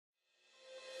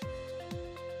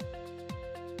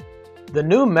The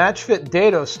new MATCHFIT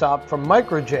Dado stop from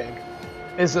Microjig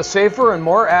is a safer and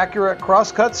more accurate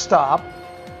cross-cut stop,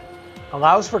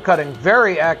 allows for cutting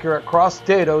very accurate cross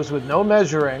dados with no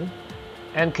measuring,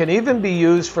 and can even be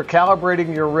used for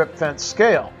calibrating your rip fence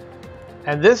scale.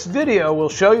 And this video will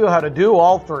show you how to do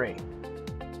all three.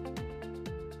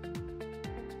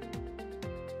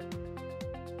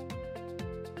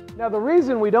 Now the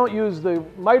reason we don't use the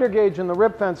miter gauge and the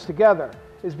rip fence together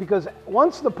is because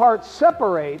once the part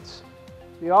separates,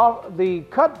 the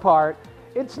cut part,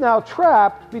 it's now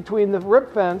trapped between the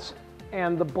rip fence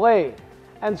and the blade.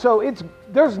 And so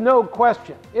there's no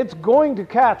question. It's going to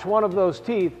catch one of those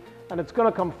teeth and it's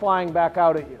going to come flying back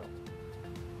out at you.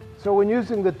 So when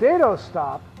using the dado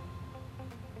stop,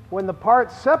 when the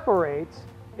part separates,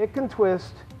 it can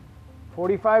twist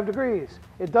 45 degrees.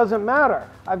 It doesn't matter.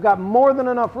 I've got more than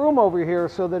enough room over here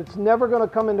so that it's never going to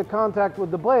come into contact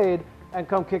with the blade and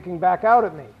come kicking back out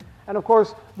at me. And of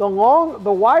course, the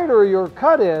wider your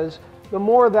cut is, the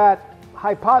more that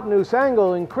hypotenuse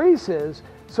angle increases.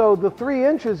 So the 3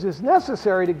 inches is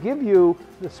necessary to give you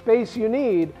the space you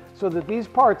need so that these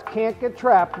parts can't get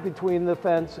trapped between the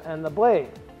fence and the blade.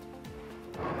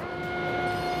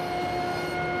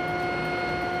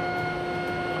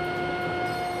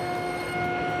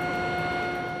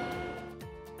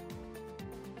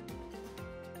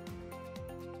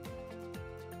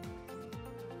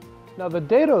 Now the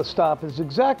dado stop is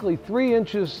exactly 3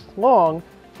 inches long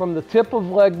from the tip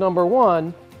of leg number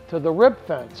 1 to the rip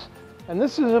fence. And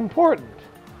this is important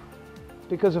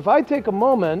because if I take a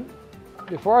moment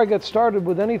before I get started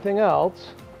with anything else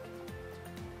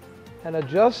and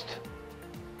adjust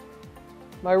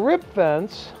my rip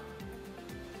fence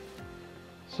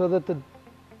so that the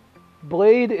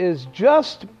blade is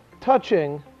just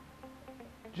touching,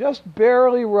 just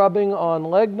barely rubbing on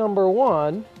leg number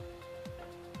 1,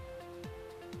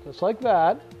 just like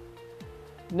that.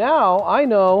 Now I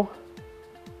know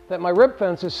that my rip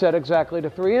fence is set exactly to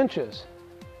 3 inches.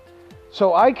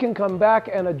 So I can come back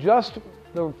and adjust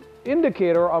the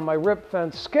indicator on my rip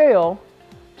fence scale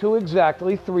to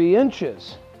exactly 3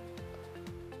 inches.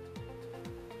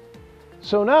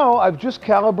 So now I've just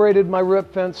calibrated my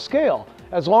rip fence scale.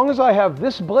 As long as I have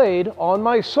this blade on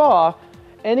my saw,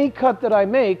 any cut that I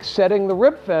make setting the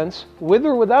rip fence, with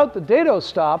or without the dado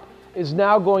stop, is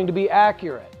now going to be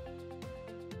accurate.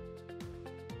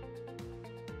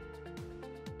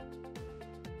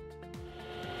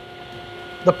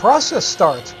 The process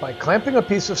starts by clamping a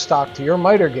piece of stock to your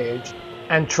miter gauge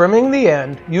and trimming the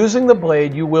end using the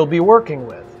blade you will be working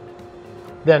with.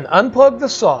 Then unplug the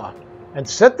saw and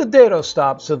set the dado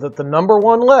stop so that the number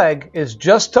 1 leg is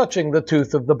just touching the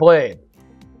tooth of the blade.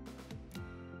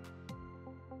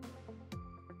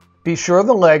 Be sure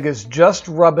the leg is just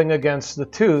rubbing against the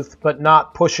tooth but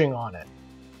not pushing on it.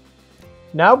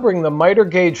 Now bring the miter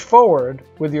gauge forward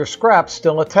with your scrap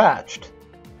still attached.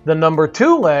 The number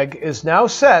 2 leg is now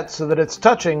set so that it's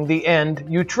touching the end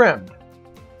you trimmed.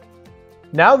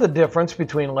 Now the difference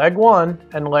between leg 1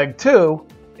 and leg 2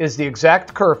 is the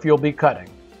exact kerf you'll be cutting.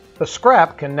 The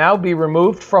scrap can now be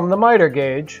removed from the miter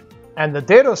gauge and the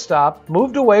dado stop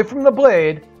moved away from the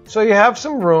blade so you have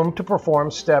some room to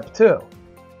perform step 2.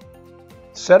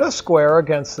 Set a square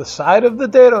against the side of the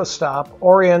dado stop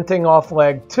orienting off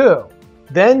leg 2.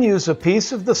 Then use a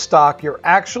piece of the stock you're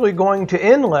actually going to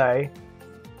inlay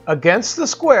against the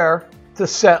square to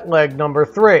set leg number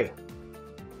 3.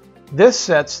 This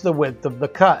sets the width of the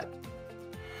cut.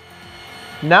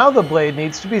 Now the blade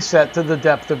needs to be set to the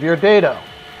depth of your dado.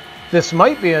 This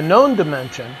might be a known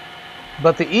dimension,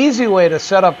 but the easy way to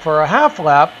set up for a half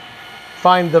lap,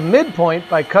 find the midpoint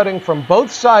by cutting from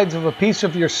both sides of a piece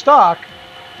of your stock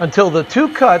until the 2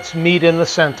 cuts meet in the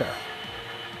center.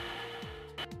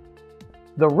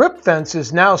 The rip fence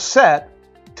is now set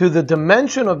to the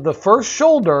dimension of the first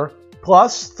shoulder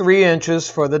plus 3 inches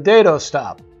for the dado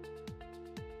stop.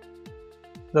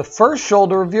 The first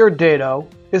shoulder of your dado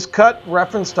is cut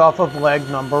referenced off of leg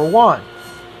number 1.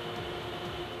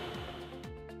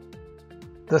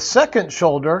 The second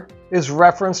shoulder is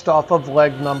referenced off of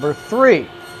leg number 3.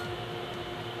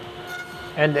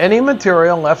 And any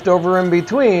material left over in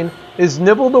between is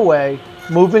nibbled away,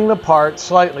 moving the part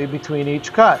slightly between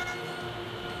each cut.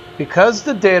 Because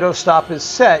the dado stop is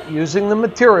set using the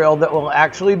material that will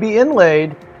actually be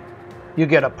inlaid, you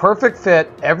get a perfect fit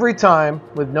every time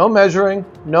with no measuring,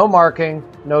 no marking,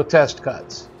 no test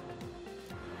cuts.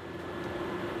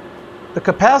 The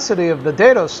capacity of the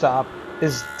dado stop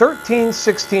is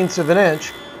 13/16 of an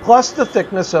inch plus the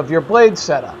thickness of your blade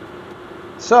setup.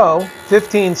 So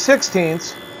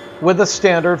 15/16 with a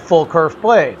standard full kerf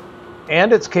blade.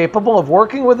 And it's capable of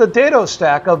working with a dado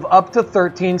stack of up to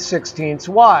 13/16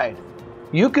 wide,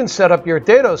 You can set up your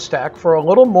dado stack for a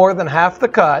little more than half the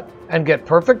cut and get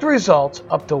perfect results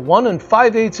up to 1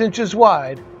 5/8 inches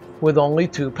wide with only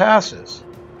 2 passes.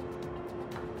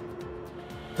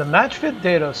 The MATCHFIT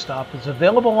Dado Stop is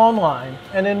available online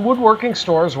and in woodworking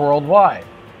stores worldwide.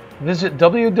 Visit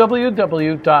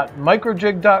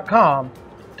www.microjig.com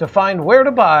to find where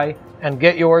to buy and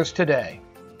get yours today.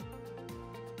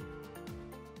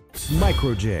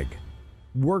 Microjig.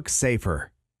 Work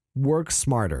safer. Work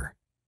smarter.